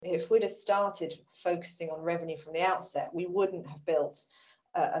if we'd have started focusing on revenue from the outset, we wouldn't have built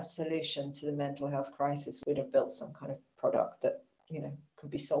a solution to the mental health crisis. We'd have built some kind of product that,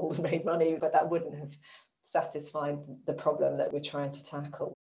 could be sold and made money, but that wouldn't have satisfied the problem that we're trying to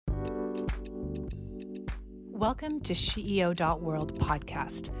tackle. Welcome to SheEO.world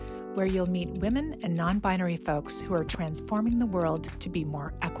podcast, where you'll meet women and non-binary folks who are transforming the world to be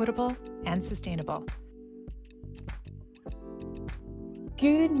more equitable and sustainable.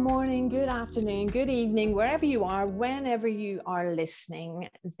 Good morning, good afternoon, good evening, wherever you are, whenever you are listening.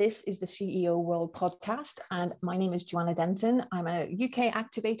 This is the SheEO World podcast, and my name is Joanna Denton. I'm a UK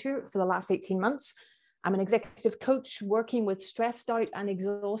activator for the last 18 months. I'm an executive coach working with stressed out and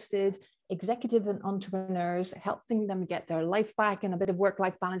exhausted executive and entrepreneurs, helping them get their life back and a bit of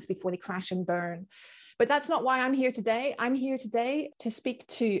work-life balance before they crash and burn. But that's not why I'm here today. I'm here today to speak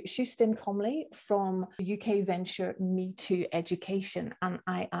to Shustin Comley from UK venture Me Too Education. And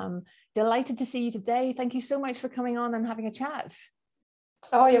I am delighted to see you today. Thank you so much for coming on and having a chat.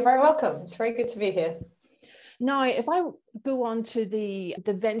 Oh, you're very welcome. It's very good to be here. Now, if I go on to the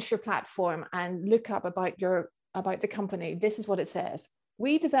venture platform and look up about the company, this is what it says.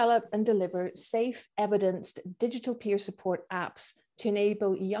 We develop and deliver safe, evidenced digital peer support apps to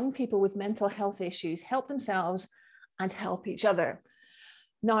enable young people with mental health issues help themselves and help each other.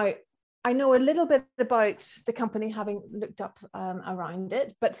 Now, I know a little bit about the company, having looked up around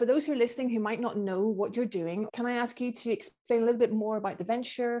it, but for those who are listening who might not know what you're doing, can I ask you to explain a little bit more about the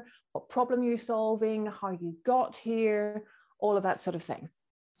venture, what problem you're solving, how you got here, all of that sort of thing?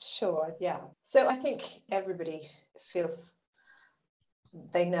 Sure, yeah. So I think everybody feels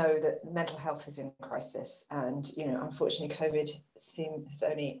they know that mental health is in crisis, and unfortunately COVID has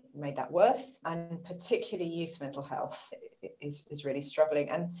only made that worse, and particularly youth mental health is really struggling.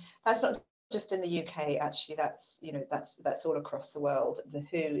 And that's not just in the UK, actually. That's all across the world. The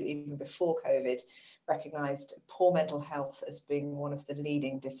WHO, even before COVID, recognised poor mental health as being one of the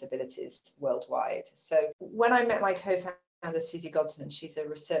leading disabilities worldwide. So when I met my co-founder Susie Godson, she's a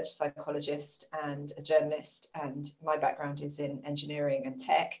research psychologist and a journalist, and my background is in engineering and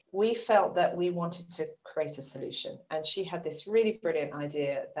tech. We felt that we wanted to create a solution, and she had this really brilliant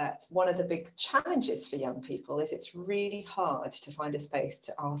idea that one of the big challenges for young people is it's really hard to find a space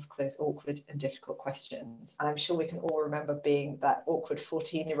to ask those awkward and difficult questions. And I'm sure we can all remember being that awkward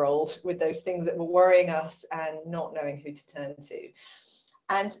 14-year-old with those things that were worrying us and not knowing who to turn to.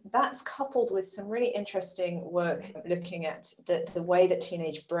 And that's coupled with some really interesting work looking at the way that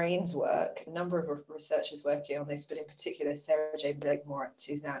teenage brains work. A number of researchers working on this, but in particular, Sarah J. Blakemore,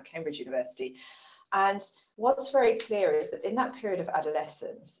 who's now at Cambridge University. And what's very clear is that in that period of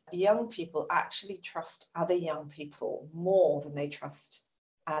adolescence, young people actually trust other young people more than they trust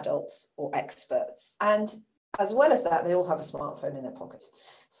adults or experts. And as well as that, they all have a smartphone in their pockets.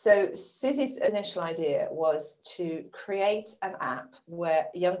 So Susie's initial idea was to create an app where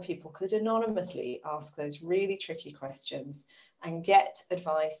young people could anonymously ask those really tricky questions and get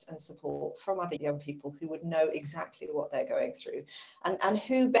advice and support from other young people who would know exactly what they're going through. And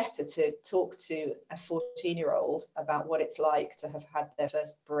who better to talk to a 14-year-old about what it's like to have had their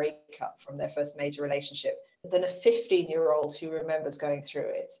first breakup from their first major relationship than a 15-year-old who remembers going through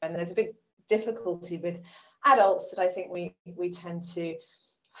it. And there's a big difficulty with adults that I think we tend to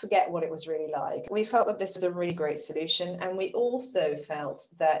forget what it was really like. We felt that this was a really great solution, and we also felt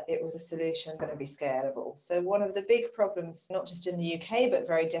that it was a solution going to be scalable. So one of the big problems, not just in the UK, but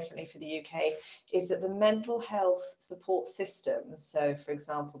very definitely for the UK, is that the mental health support systems, so for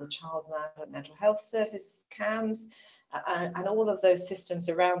example, the Child Mental Health Service, CAMHS, and all of those systems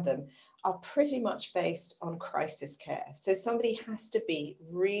around them, are pretty much based on crisis care. So somebody has to be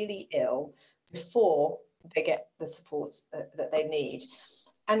really ill before they get the support that they need.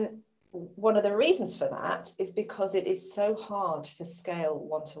 And one of the reasons for that is because it is so hard to scale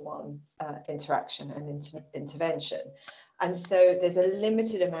one-to-one interaction and intervention. And so there's a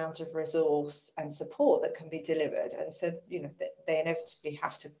limited amount of resource and support that can be delivered. And so, they inevitably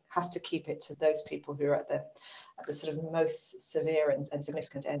have to keep it to those people who are at the sort of most severe and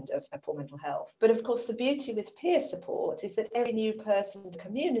significant end of poor mental health. But of course, the beauty with peer support is that every new person in the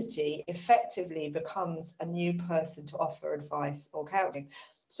community effectively becomes a new person to offer advice or counseling.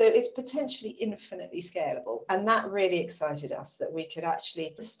 So it's potentially infinitely scalable. And that really excited us, that we could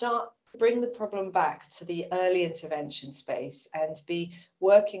actually bring the problem back to the early intervention space and be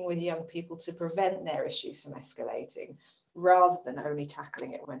working with young people to prevent their issues from escalating, rather than only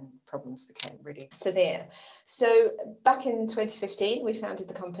tackling it when problems became really severe. So back in 2015, we founded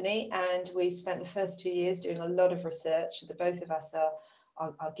the company, and we spent the first 2 years doing a lot of research. The both of us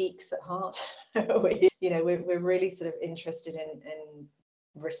are geeks at heart. We're really sort of interested in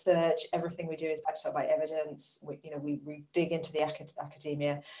research. Everything we do is backed up by evidence. We dig into the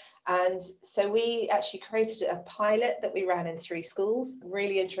academia. And so we actually created a pilot that we ran in 3 schools.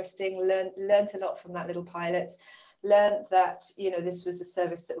 Really interesting. Learned a lot from that little pilot. Learned that, this was a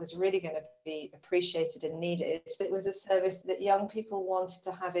service that was really going to be appreciated and needed. But it was a service that young people wanted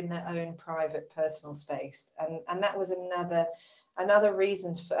to have in their own private personal space. And that was another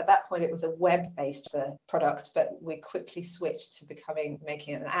reason for, at that point, it was a web-based product, but we quickly switched to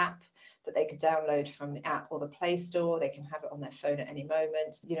making it an app that they could download from the app or the Play Store. They can have it on their phone at any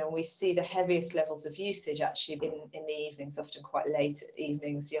moment. We see the heaviest levels of usage actually in the evenings, often quite late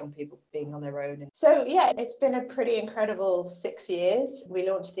evenings, young people being on their own. And so, yeah, it's been a pretty incredible 6 years. We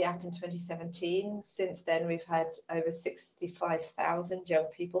launched the app in 2017. Since then, we've had over 65,000 young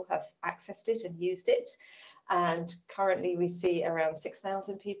people have accessed it and used it. And currently we see around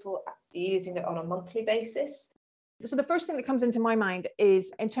 6,000 people using it on a monthly basis. So the first thing that comes into my mind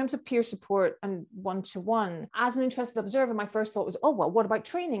is, in terms of peer support and one-to-one, as an interested observer, my first thought was, oh, well, what about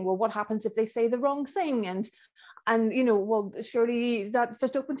training? Well, what happens if they say the wrong thing? And well, surely that's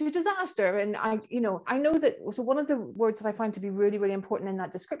just open to disaster. And I know that, so one of the words that I find to be really, really important in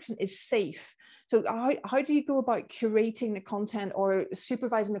that description is safe. So how do you go about curating the content or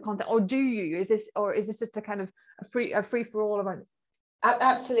supervising the content, or do you? Is this just a kind of a free for all about it?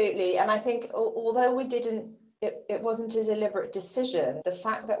 Absolutely. And I think although it wasn't a deliberate decision, the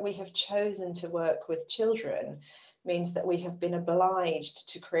fact that we have chosen to work with children means that we have been obliged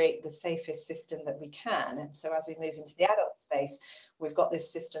to create the safest system that we can. And so as we move into the adult space, we've got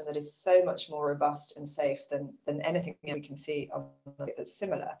this system that is so much more robust and safe than anything we can see on that's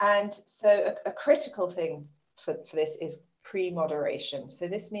similar. And so a critical thing for this is pre-moderation. So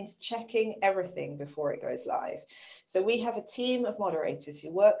this means checking everything before it goes live. So we have a team of moderators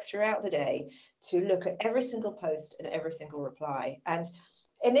who work throughout the day to look at every single post and every single reply. And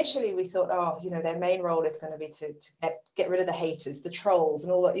initially we thought, their main role is going to be to get rid of the haters, the trolls,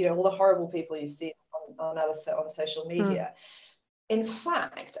 and all the horrible people you see on social media. In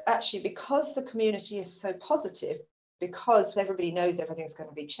fact, actually, because the community is so positive, because everybody knows everything's going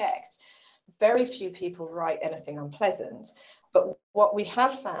to be checked, very few people write anything unpleasant. But what we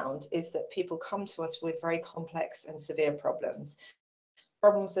have found is that people come to us with very complex and severe problems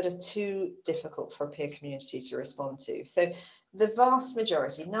that are too difficult for a peer community to respond to. So the vast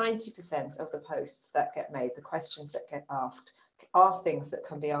majority, 90% of the posts that get made, the questions that get asked, are things that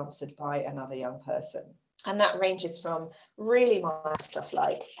can be answered by another young person. And that ranges from really minor stuff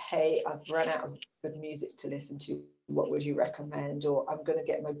like, hey, I've run out of good music to listen to. What would you recommend? Or I'm going to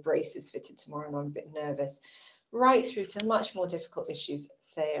get my braces fitted tomorrow and I'm a bit nervous. Right through to much more difficult issues,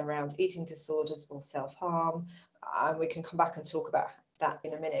 say around eating disorders or self-harm. And we can come back and talk about that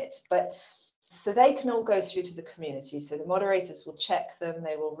in a minute. But so they can all go through to the community. So the moderators will check them,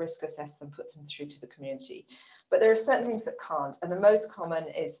 they will risk assess them, put them through to the community. But there are certain things that can't. And the most common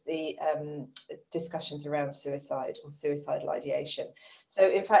is the discussions around suicide or suicidal ideation. So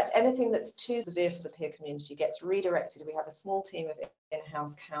in fact, anything that's too severe for the peer community gets redirected. We have a small team of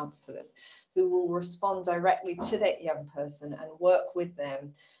in-house counsellors who will respond directly to that young person and work with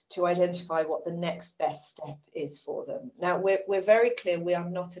them to identify what the next best step is for them. Now, we're very clear we are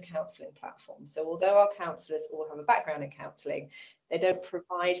not a counselling platform. So although our counsellors all have a background in counselling, they don't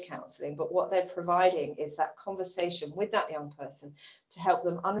provide counselling, but what they're providing is that conversation with that young person to help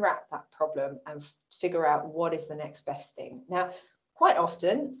them unwrap that problem and figure out what is the next best thing. Now, quite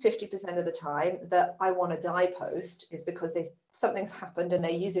often, 50% of the time, that I want to die post is because something's happened and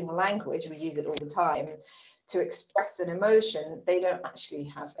they're using language, we use it all the time, to express an emotion. They don't actually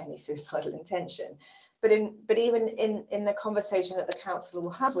have any suicidal intention. But even in the conversation that the counsellor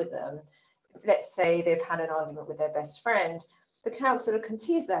will have with them, let's say they've had an argument with their best friend, the counsellor can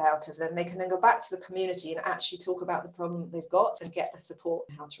tease that out of them. They can then go back to the community and actually talk about the problem they've got and get the support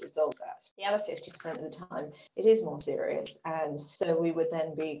and how to resolve that. The other 50% of the time, it is more serious. And so we would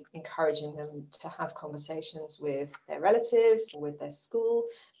then be encouraging them to have conversations with their relatives, or with their school,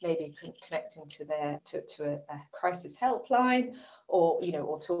 maybe connecting to a crisis helpline, or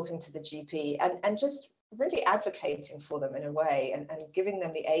talking to the GP, and just really advocating for them in a way, and giving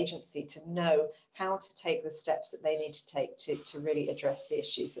them the agency to know how to take the steps that they need to take to really address the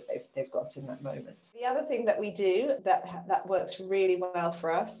issues that they've got in that moment. The other thing that we do that works really well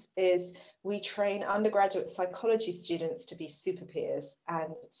for us is we train undergraduate psychology students to be super peers.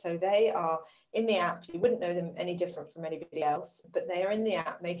 And so they are in the app. You wouldn't know them any different from anybody else, but they are in the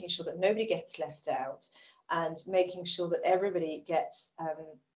app making sure that nobody gets left out and making sure that everybody gets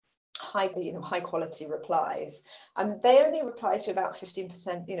high quality replies. And they only reply to about 15%,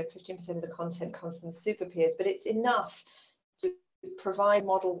 15% of the content comes from the super peers, but it's enough to provide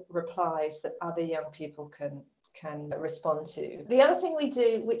model replies that other young people can respond to. The other thing we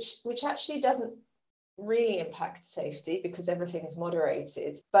do, which actually doesn't really impact safety because everything is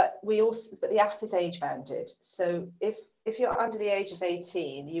moderated, but the app is age banded. So if you're under the age of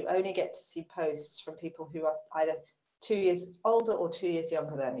 18, you only get to see posts from people who are either 2 years older or 2 years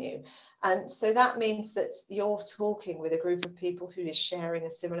younger than you. And so that means that you're talking with a group of people who is sharing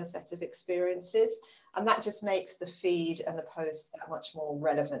a similar set of experiences. And that just makes the feed and the post that much more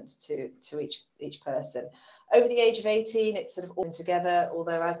relevant to each person. Over the age of 18, it's sort of all together,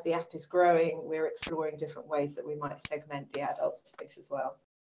 although as the app is growing, we're exploring different ways that we might segment the adult space as well.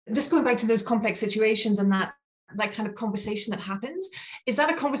 Just going back to those complex situations and that kind of conversation that happens, is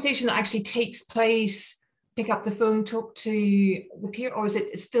that a conversation that actually takes place? Pick up the phone, talk to the peer, or is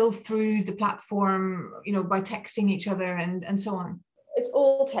it still through the platform, by texting each other and so on? It's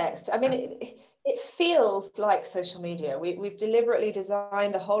all text. I mean, it feels like social media. We've deliberately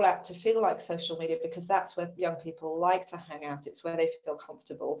designed the whole app to feel like social media because that's where young people like to hang out. It's where they feel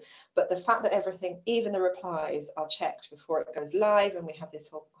comfortable. But the fact that everything, even the replies, are checked before it goes live, and we have this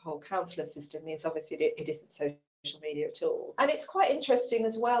whole counselor system, means obviously it isn't social media at all. And it's quite interesting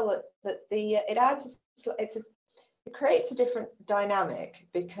as well that it creates a different dynamic,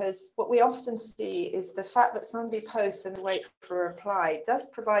 because what we often see is the fact that somebody posts and wait for a reply does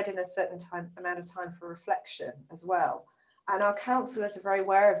provide in a certain amount of time for reflection as well. And our counsellors are very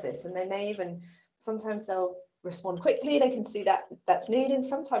aware of this, and they may even, sometimes they'll respond quickly, they can see that that's needed.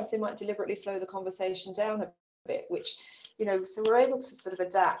 Sometimes they might deliberately slow the conversation down a bit, which, so we're able to sort of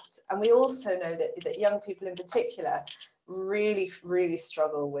adapt. And we also know that young people in particular really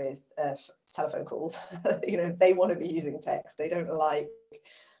struggle with telephone calls. They want to be using text. They don't like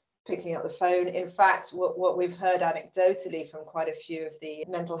picking up the phone. In fact, what we've heard anecdotally from quite a few of the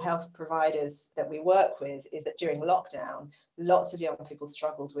mental health providers that we work with is that during lockdown, lots of young people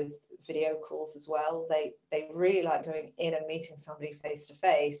struggled with video calls as well. They really like going in and meeting somebody face to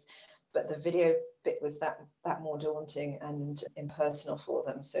face, but the video bit was that more daunting and impersonal for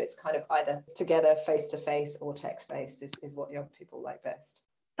them. So it's kind of either together face to face or text based is what young people like best.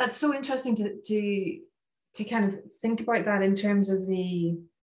 That's so interesting to kind of think about that in terms of the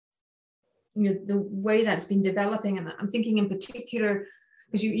way that's been developing. And I'm thinking in particular,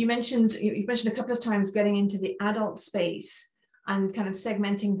 because you've mentioned a couple of times getting into the adult space and kind of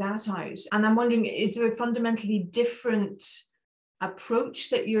segmenting that out. And I'm wondering, is there a fundamentally different approach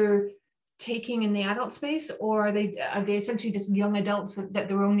that you're taking in the adult space, or are they essentially just young adults that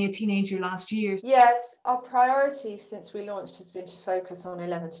they were only a teenager last year? Yes, our priority since we launched has been to focus on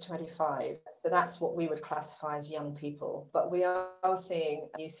 11 to 25. So that's what we would classify as young people. But we are seeing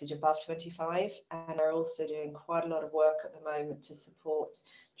usage above 25, and are also doing quite a lot of work at the moment to support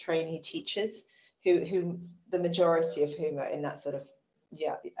trainee teachers who the majority of whom are in that sort of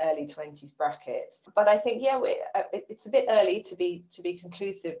early 20s bracket. But I think it's a bit early to be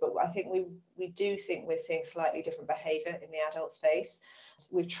conclusive, but I think we do think we're seeing slightly different behavior in the adult space.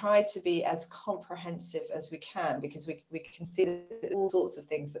 We've tried to be as comprehensive as we can, because we can see all sorts of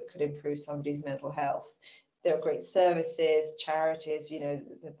things that could improve somebody's mental health. There are great services, charities,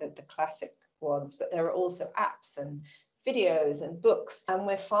 the classic ones, but there are also apps and videos and books, and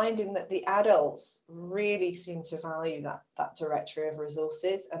we're finding that the adults really seem to value that directory of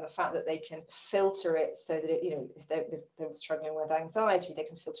resources, and the fact that they can filter it so that if they're struggling with anxiety, they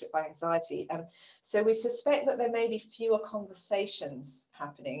can filter it by anxiety. So we suspect that there may be fewer conversations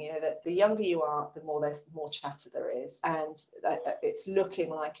happening. That the younger you are, the more chatter there is, and it's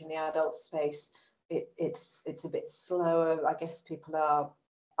looking like in the adult space it's a bit slower. I guess people are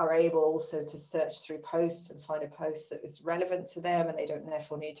able also to search through posts and find a post that is relevant to them, and they don't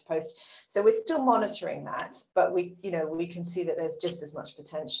therefore need to post. So we're still monitoring that, but we can see that there's just as much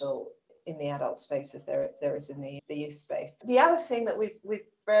potential in the adult space as there is in the youth space. The other thing that we've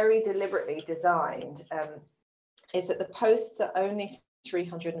very deliberately designed is that the posts are only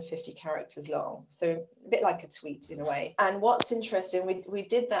 350 characters long, so a bit like a tweet in a way. And what's interesting, we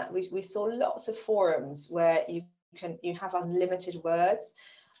did that. We saw lots of forums where you have unlimited words.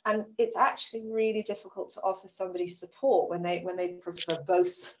 And it's actually really difficult to offer somebody support when they provide a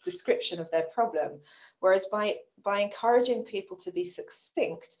verbose description of their problem. Whereas by encouraging people to be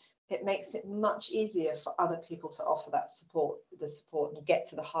succinct, it makes it much easier for other people to offer the support and get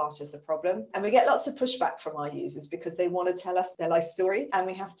to the heart of the problem. And we get lots of pushback from our users because they want to tell us their life story, and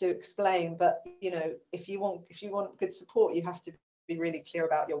we have to explain. But if you want good support, you have to be really clear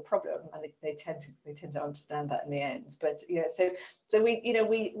about your problem, and they tend to understand that in the end. But so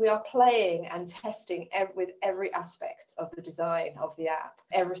we are playing and testing with every aspect of the design of the app,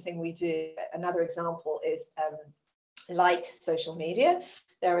 everything we do. Another example is like social media,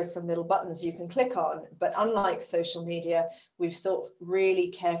 there are some little buttons you can click on, but unlike social media, we've thought really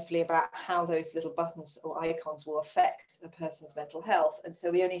carefully about how those little buttons or icons will affect a person's mental health. And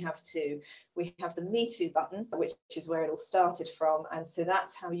so we only have two. We have the Me Too button, which is where it all started from. And so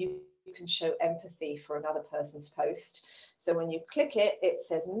that's how you can show empathy for another person's post. So when you click it, it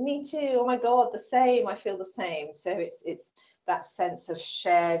says, me too, oh my God, the same, I feel the same. So it's that sense of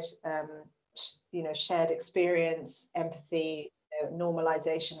shared, shared experience, empathy,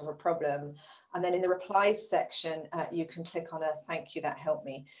 normalization of a problem. And then in the replies section, you can click on a thank you, that helped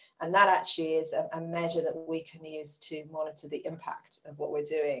me. And that actually is a measure that we can use to monitor the impact of what we're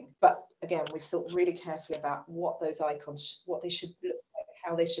doing. But again, we've thought really carefully about what those icons, what they should look like,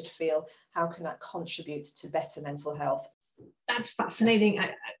 how they should feel, how can that contribute to better mental health. That's fascinating.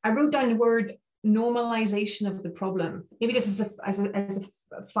 I wrote down the word normalization of the problem. Maybe just as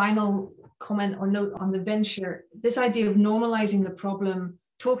a final comment or note on the venture, this idea of normalizing the problem,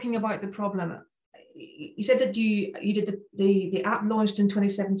 talking about the problem. You said that you did the app launched in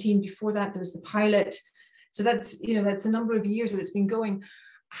 2017. Before that, there was the pilot. So that's a number of years that it's been going.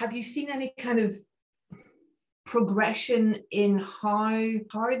 Have you seen any kind of progression in how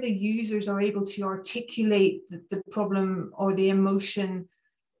the users are able to articulate the problem or the emotion?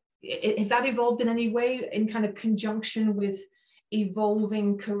 Has that evolved in any way in kind of conjunction with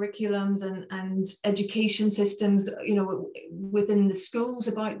evolving curriculums and education systems, within the schools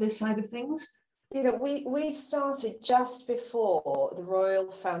about this side of things? We started just before the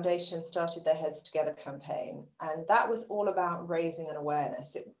Royal Foundation started their Heads Together campaign, and that was all about raising an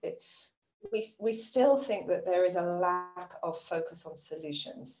awareness. We still think that there is a lack of focus on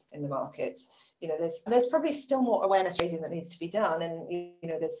solutions in the market. There's probably still more awareness raising that needs to be done, and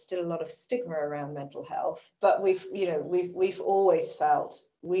there's still a lot of stigma around mental health. But we've always felt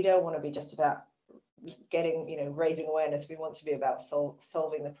we don't want to be just about raising awareness. We want to be about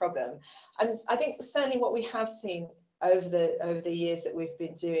solving the problem. And I think certainly what we have seen over the years that we've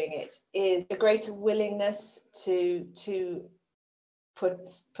been doing it is a greater willingness to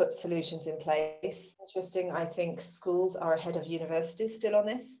put solutions in place. Interesting, I think schools are ahead of universities still on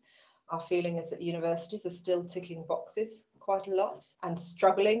this. Our feeling is that universities are still ticking boxes quite a lot and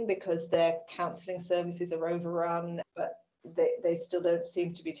struggling because their counselling services are overrun, but they still don't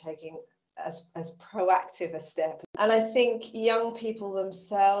seem to be taking as proactive a step. And I think young people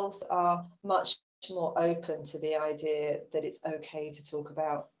themselves are much more open to the idea that it's okay to talk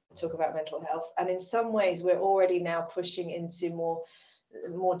about mental health. And in some ways, we're already now pushing into more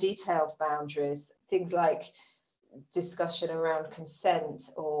detailed boundaries, things like discussion around consent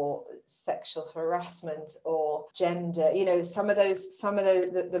or sexual harassment or gender, some of those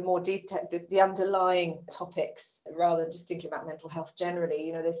the more detailed, the underlying topics, rather than just thinking about mental health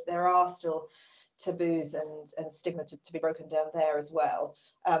generally. There are still taboos and stigma to be broken down there as well,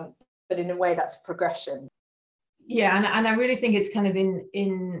 but in a way that's progression. Yeah, and I really think it's kind of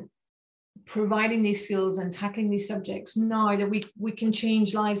in providing these skills and tackling these subjects now that we can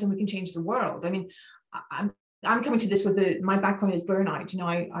change lives and we can change the world. I mean, I'm coming to this with my background is burnout.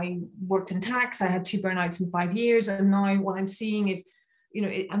 I worked in tax. I had 2 burnouts in 5 years, and now what I'm seeing is,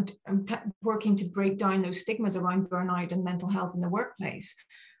 I'm working to break down those stigmas around burnout and mental health in the workplace.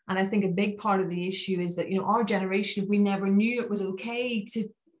 And I think a big part of the issue is that our generation, we never knew it was okay to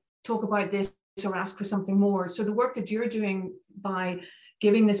talk about this or ask for something more. So the work that you're doing by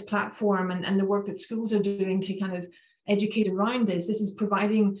giving this platform and the work that schools are doing to kind of educate around this is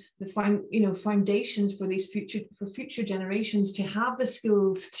providing the foundations for future generations to have the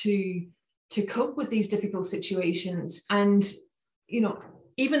skills to cope with these difficult situations. And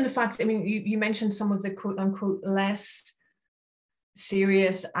even the fact, I mean, you mentioned some of the quote unquote less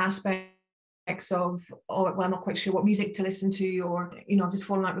serious aspects of, I'm not quite sure what music to listen to, or I've just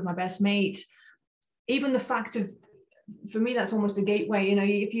fallen out with my best mate. Even the fact of, for me, that's almost a gateway.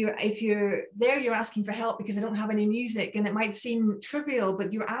 If you're there, you're asking for help because I don't have any music, and it might seem trivial,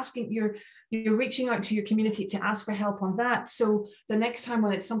 but you're reaching out to your community to ask for help on that. So the next time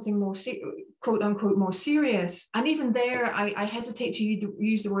when it's something more quote unquote more serious, and even there, I hesitate to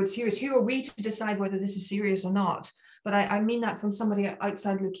use the word serious. Who are we to decide whether this is serious or not? But I mean that from somebody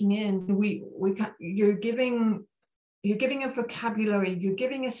outside looking in. You're giving a vocabulary, you're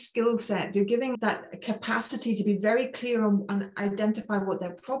giving a skill set, you're giving that capacity to be very clear and identify what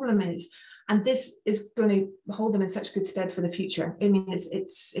their problem is. And this is going to hold them in such good stead for the future. I mean,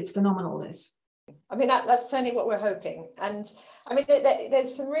 it's phenomenal, this. I mean, that's certainly what we're hoping. And I mean,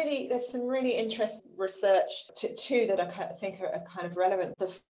 there's some really interesting research too that I think are kind of relevant.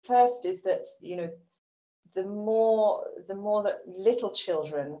 The first is that, the more that little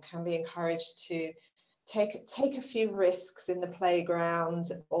children can be encouraged to take a few risks in the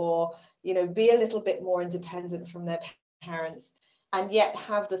playground, or be a little bit more independent from their parents, and yet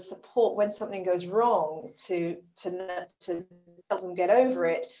have the support when something goes wrong to help them get over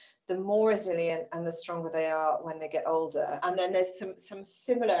it, the more resilient and the stronger they are when they get older. And then there's some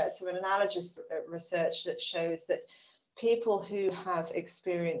analogous research that shows that people who have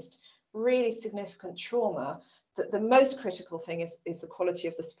experienced really significant trauma, that the most critical thing is the quality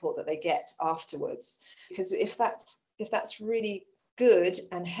of the support that they get afterwards. Because if that's really good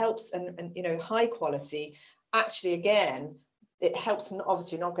and helps and high quality, actually again, it helps them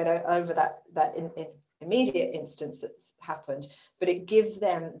obviously not get over that in immediate instance that's happened, but it gives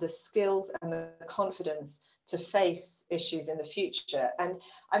them the skills and the confidence to face issues in the future. And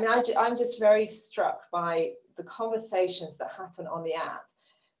I mean, I'm just very struck by the conversations that happen on the app.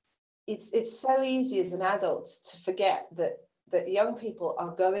 It's so easy as an adult to forget that young people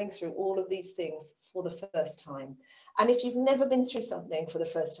are going through all of these things for the first time. And if you've never been through something for the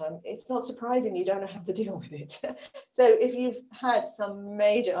first time, it's not surprising you don't know how to deal with it. So if you've had some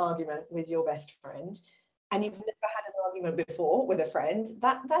major argument with your best friend, and you've never had an argument before with a friend,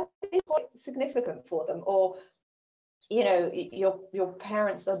 that is quite significant for them. Or your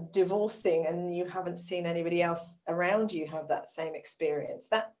parents are divorcing and you haven't seen anybody else around you have that same experience.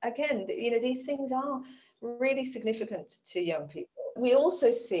 That again, these things are really significant to young people. We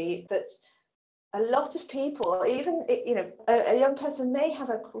also see that a lot of people, even a young person may have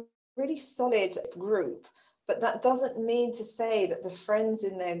a really solid group, but that doesn't mean to say that the friends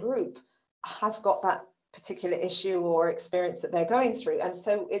in their group have got that particular issue or experience that they're going through. And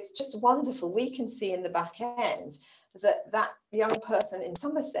so it's just wonderful. We can see in the back end that young person in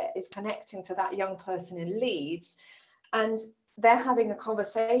Somerset is connecting to that young person in Leeds, and they're having a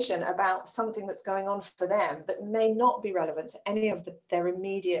conversation about something that's going on for them that may not be relevant to any of their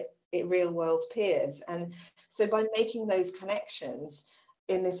immediate real world peers. And so by making those connections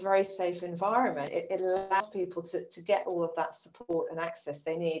in this very safe environment, it allows people to get all of that support and access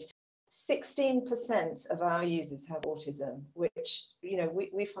they need. 16% of our users have autism, which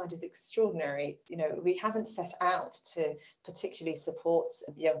we find is extraordinary. We haven't set out to particularly support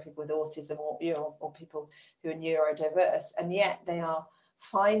young people with autism or people who are neurodiverse, and yet they are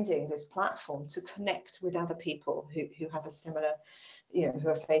finding this platform to connect with other people who have a similar, who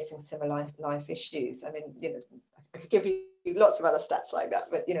are facing similar life issues. I mean, I could give you lots of other stats like that,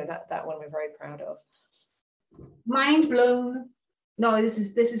 but that one we're very proud of. Mind blown. No, this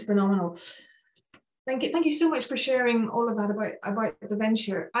is phenomenal. Thank you so much for sharing all of that about the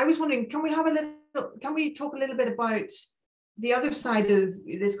venture. I was wondering, can we talk a little bit about the other side of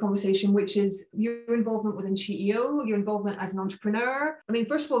this conversation, which is your involvement within CEO, your involvement as an entrepreneur? I mean,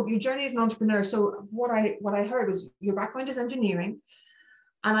 first of all, your journey as an entrepreneur. So what I heard was your background is engineering,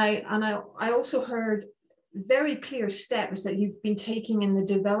 and I also heard very clear steps that you've been taking in the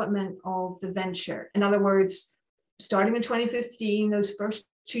development of the venture. In other words, starting in 2015, those first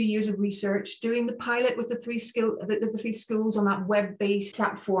 2 years of research, doing the pilot with the three schools on that web-based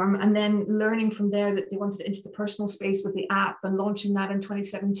platform, and then learning from there that they wanted to enter the personal space with the app and launching that in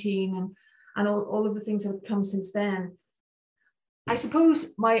 2017, and all of the things that have come since then. I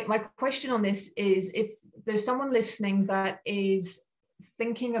suppose my question on this is, if there's someone listening that is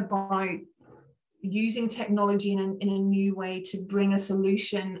thinking about using technology in a new way to bring a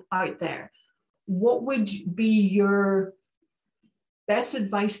solution out there, what would be your best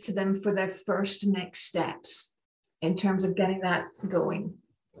advice to them for their first next steps in terms of getting that going?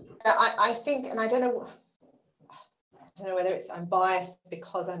 I think, and I don't know whether I'm biased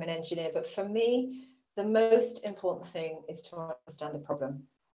because I'm an engineer, but for me, the most important thing is to understand the problem.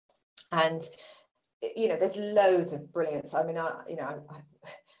 And there's loads of brilliance. I mean,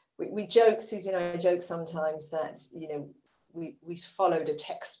 we joke, Susie and I joke sometimes that we followed a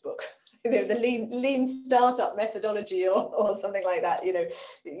textbook. The lean startup methodology or something like that.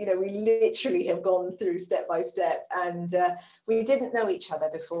 We literally have gone through step by step, and we didn't know each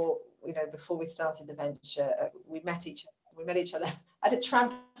other before we started the venture. We met each other at a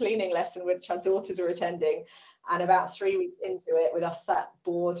trampolining lesson which our daughters were attending, and about 3 weeks into it, with us sat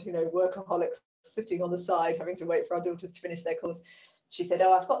bored, workaholics sitting on the side having to wait for our daughters to finish their course, she said,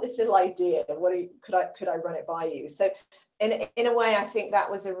 "Oh, I've got this little idea. Could I run it by you?" So in a way, I think that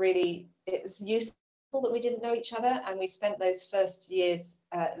was it was useful that we didn't know each other, and we spent those first years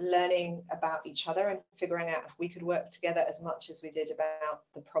learning about each other and figuring out if we could work together as much as we did about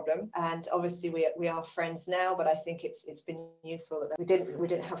the problem. And obviously we are friends now, but I think it's been useful that we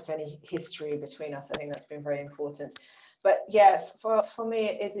didn't have so any history between us. I think that's been very important. But yeah, for me,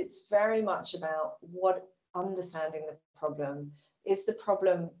 it's very much about understanding the problem, is the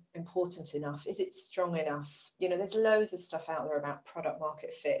problem important enough? Is it strong enough? You know, there's loads of stuff out there about product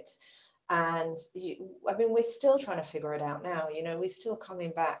market fit. And I mean, we're still trying to figure it out now. You know, we're still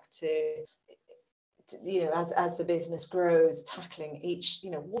coming back to you know, as the business grows, tackling each,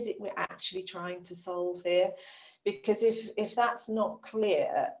 you know, what is it we're actually trying to solve here? Because if that's not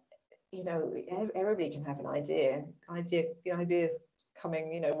clear, you know, everybody can have an idea. The ideas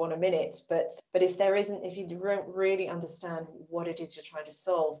coming, you know, one a minute, but if there isn't, if you don't really understand what it is you're trying to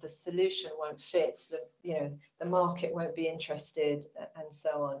solve, the solution won't fit, you know, the market won't be interested, and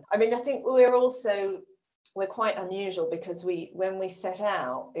so on. I mean, I think we're quite unusual because when we set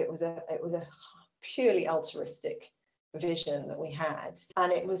out, it was a purely altruistic vision that we had,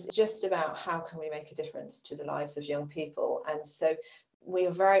 and it was just about how can we make a difference to the lives of young people. And so we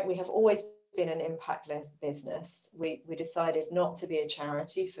have always been an impact-led business. We decided not to be a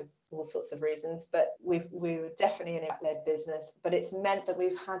charity for all sorts of reasons, but we were definitely an impact-led business. But it's meant that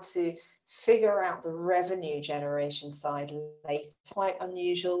we've had to figure out the revenue generation side later. Quite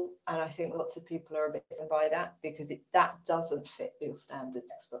unusual, and I think lots of people are a bit driven by that, because that doesn't fit your standard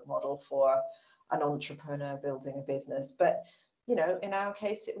textbook model for an entrepreneur building a business. But you know, in our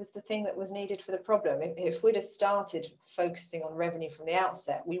case, it was the thing that was needed for the problem. If we'd have started focusing on revenue from the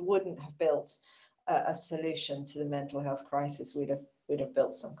outset, we wouldn't have built a solution to the mental health crisis. We'd have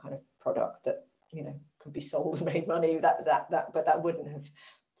built some kind of product that, you know, could be sold and made money. But that wouldn't have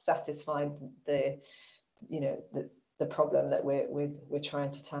satisfied the problem that we're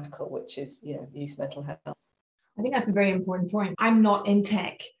trying to tackle, which is, you know, youth mental health. I think that's a very important point. I'm not in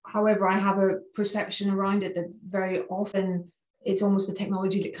tech. However, I have a perception around it that very often it's almost the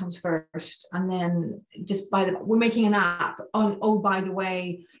technology that comes first. And then we're making an app on, oh, by the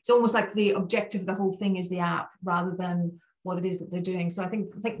way, it's almost like the objective of the whole thing is the app rather than what it is that they're doing. So I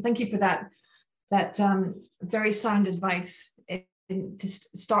think thank you for that very sound advice to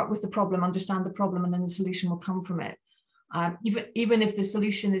start with the problem, understand the problem, and then the solution will come from it. Even if the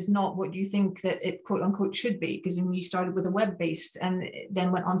solution is not what you think that it quote unquote should be, because you started with a web-based and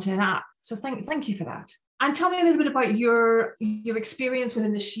then went on to an app. So thank you for that. And tell me a little bit about your experience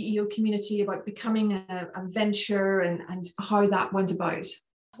within the SheEO community, about becoming a venture and how that went about.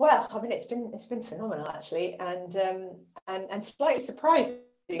 Well, I mean, it's been phenomenal actually, and slightly surprising.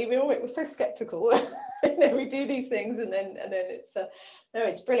 We're so skeptical. You know, we do these things and then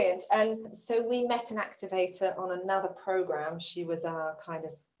it's brilliant. And so we met an activator on another program. She was our kind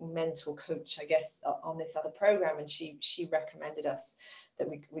of mental coach, I guess, on this other program, and she recommended us that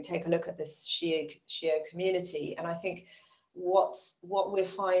we take a look at this SheEO community. And I think what we're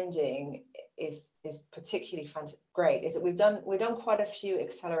finding is particularly great is that we've done quite a few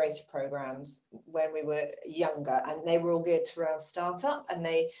accelerator programs when we were younger, and they were all geared to our startup, and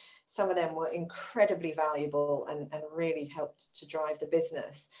some of them were incredibly valuable and really helped to drive the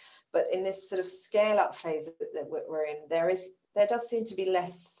business. But in this sort of scale up phase that we're in, there does seem to be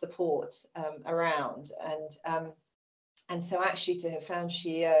less support around, and so actually to have found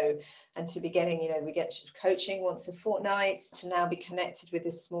SheEO and to be getting, you know, we get coaching once a fortnight, to now be connected with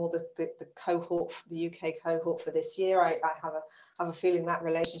this the cohort, the UK cohort for this year. I have a feeling that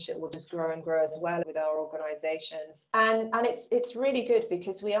relationship will just grow and grow as well with our organisations. And it's really good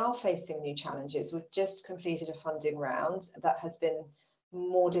because we are facing new challenges. We've just completed a funding round that has been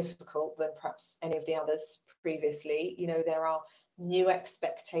more difficult than perhaps any of the others previously. You know, there are new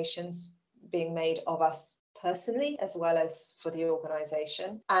expectations being made of us personally as well as for the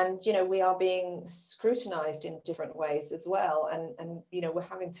organization, and you know, we are being scrutinized in different ways as well, and you know, we're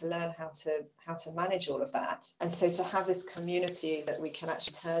having to learn how to manage all of that. And so to have this community that we can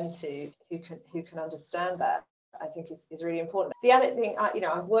actually turn to who can understand that, I think is really important. The other thing,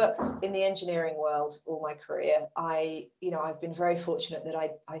 I've worked in the engineering world all my career. I've been very fortunate that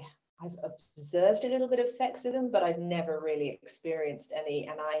I've observed a little bit of sexism, but I've never really experienced any.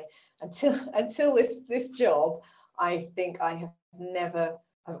 And until this job, I think I've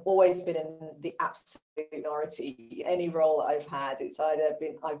always been in the absolute minority. Any role that I've had, it's either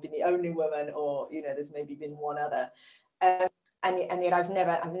I've been the only woman, or you know, there's maybe been one other. And yet I've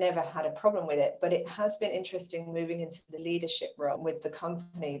never had a problem with it. But it has been interesting moving into the leadership role with the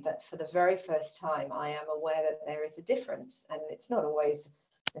company, that for the very first time I am aware that there is a difference, and it's not always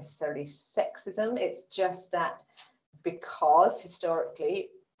necessarily sexism. It's just that because historically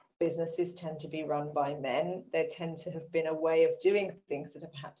businesses tend to be run by men, there tend to have been a way of doing things that are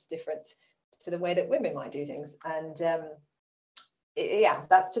perhaps different to the way that women might do things. And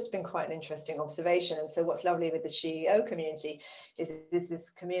that's just been quite an interesting observation. And so what's lovely with the SheEO community is this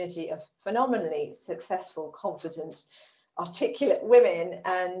community of phenomenally successful, confident articulate women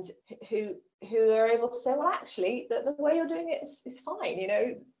and who are able to say, well, actually, the way you're doing it is fine,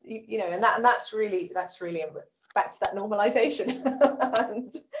 and that's really back to that normalization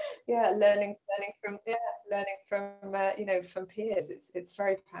and learning from peers. It's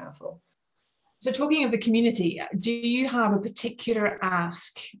very powerful. So talking of the community, do you have a particular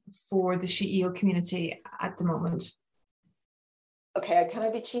ask for the SheEO community at the moment? Okay, can I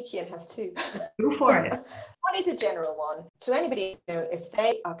be cheeky and have two? Go for it. One is a general one. To anybody, if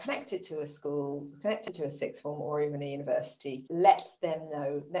they are connected to a school, connected to a sixth form or even a university, let them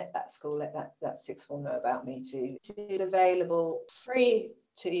know, let that school, let that sixth form know about me too. It's available, free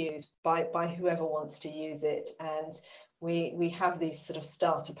to use by whoever wants to use it. And we have these sort of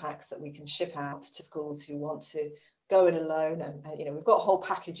starter packs that we can ship out to schools who want to go it alone. And we've got whole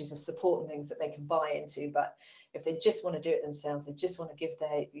packages of support and things that they can buy into, but if they just want to do it themselves, they just want to give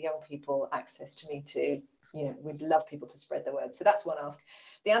their young people access to me too, we'd love people to spread the word. So that's one ask.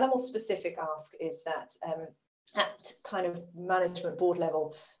 The other more specific ask is that at kind of management board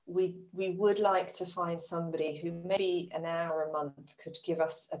level, we would like to find somebody who maybe an hour a month could give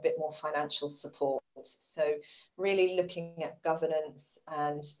us a bit more financial support. So really looking at governance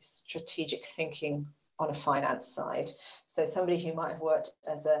and strategic thinking on a finance side. So somebody who might have worked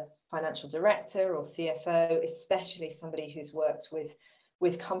as a financial director or CFO, especially somebody who's worked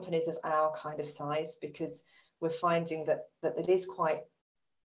with companies of our kind of size, because we're finding that it is quite,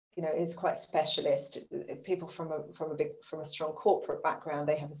 is quite specialist. People from a strong corporate background,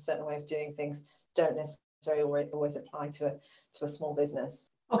 they have a certain way of doing things, don't necessarily always apply to a small business.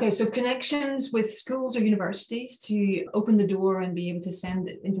 Okay, so connections with schools or universities to open the door and be able to send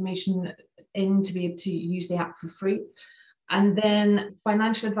information in to be able to use the app for free. And then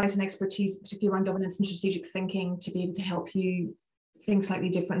financial advice and expertise, particularly around governance and strategic thinking, to be able to help you think slightly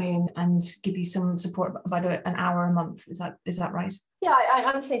differently and give you some support about an hour a month. Is that right? Yeah,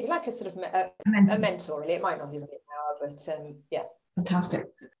 I'm thinking like a sort of a mentor, really. It might not even be an hour, but yeah. Fantastic.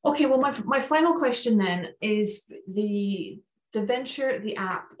 Okay, well, my final question then is the venture, the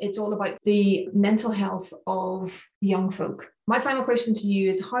app, it's all about the mental health of young folk. My final question to you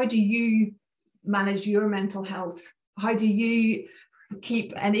is, how do you manage your mental health? How do you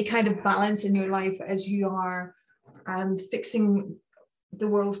keep any kind of balance in your life as you are fixing the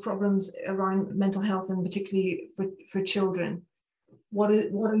world's problems around mental health, and particularly for children? What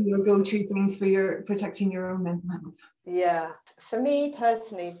are your go-to things for protecting your own mental health? Yeah, for me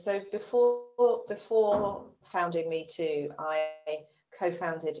personally, so before founding Me Too, I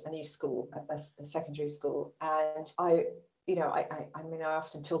co-founded a new school, a secondary school, and I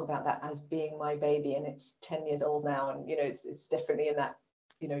often talk about that as being my baby, and it's 10 years old now, and it's definitely in that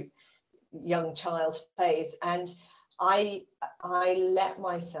young child phase, and I let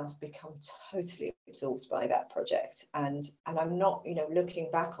myself become totally absorbed by that project, and I'm not, looking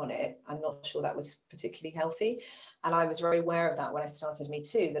back on it, I'm not sure that was particularly healthy. And I was very aware of that when I started Me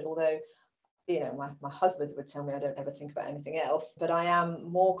Too, that although my husband would tell me I don't ever think about anything else, but I am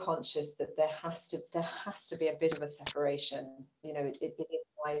more conscious that there has to be a bit of a separation. It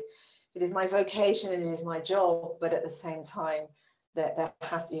is my vocation and it is my job, but at the same time,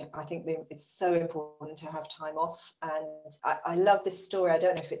 I think it's so important to have time off. And I love this story. I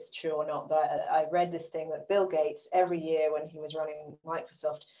don't know if it's true or not, but I read this thing that Bill Gates, every year when he was running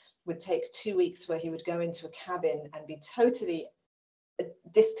Microsoft, would take 2 weeks where he would go into a cabin and be totally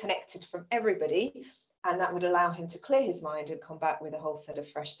disconnected from everybody, and that would allow him to clear his mind and come back with a whole set of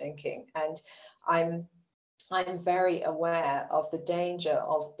fresh thinking. And I'm very aware of the danger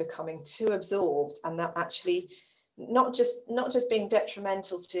of becoming too absorbed, and that actually not just being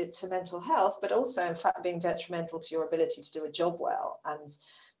detrimental to mental health, but also in fact being detrimental to your ability to do a job well. And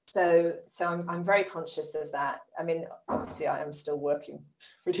so I'm very conscious of that. I mean, obviously I am still working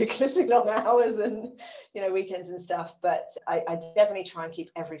ridiculously long hours and weekends and stuff, but I definitely try and keep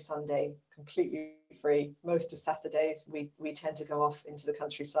every Sunday completely free. Most of Saturdays we tend to go off into the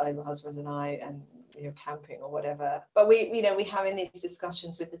countryside, my husband and I, and camping or whatever. But we having these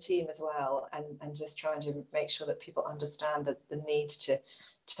discussions with the team as well, and just trying to make sure that people understand that the need to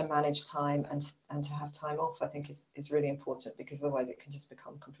manage time and to have time off, I think is really important, because otherwise it can just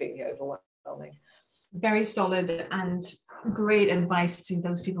become completely overwhelming. Very solid and great advice to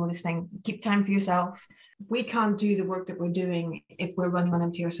those people listening. Keep time for yourself. We can't do the work that we're doing if we're running on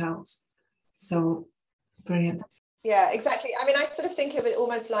empty ourselves. So brilliant. Yeah, exactly. I mean, I sort of think of it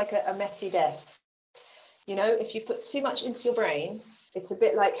almost like a messy desk. If you put too much into your brain, it's a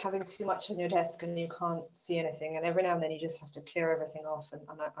bit like having too much on your desk and you can't see anything. And every now and then you just have to clear everything off. And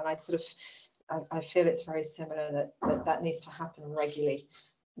I sort of, I feel it's very similar, that needs to happen regularly.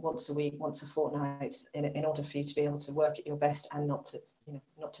 once a week, once a fortnight, in order for you to be able to work at your best and not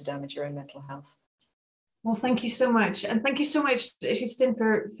to damage your own mental health. Well, thank you so much. And thank you so much, Justine,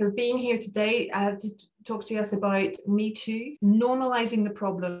 for being here today to talk to us about Me Too, normalizing the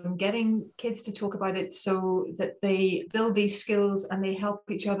problem, getting kids to talk about it so that they build these skills and they help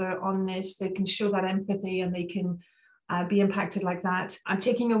each other on this. They can show that empathy and they can be impacted like that. I'm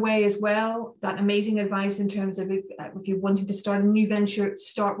taking away as well that amazing advice in terms of if you're wanting to start a new venture,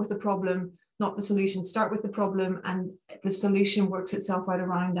 start with the problem, not the solution. Start with the problem and the solution works itself out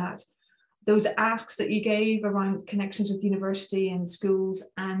around that. Those asks that you gave around connections with university and schools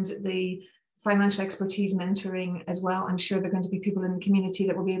and the financial expertise mentoring as well, I'm sure there are going to be people in the community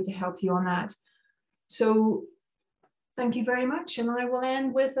that will be able to help you on that. So thank you very much. And I will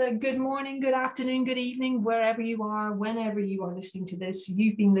end with a good morning, good afternoon, good evening, wherever you are, whenever you are listening to this.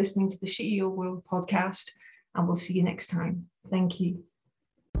 You've been listening to the CEO World podcast, and we'll see you next time. Thank you.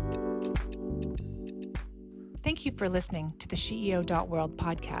 Thank you for listening to the CEO.world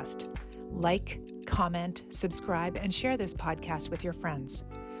podcast. Like, comment, subscribe, and share this podcast with your friends.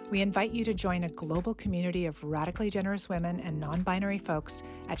 We invite you to join a global community of radically generous women and non-binary folks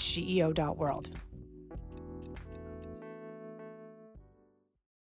at CEO.world.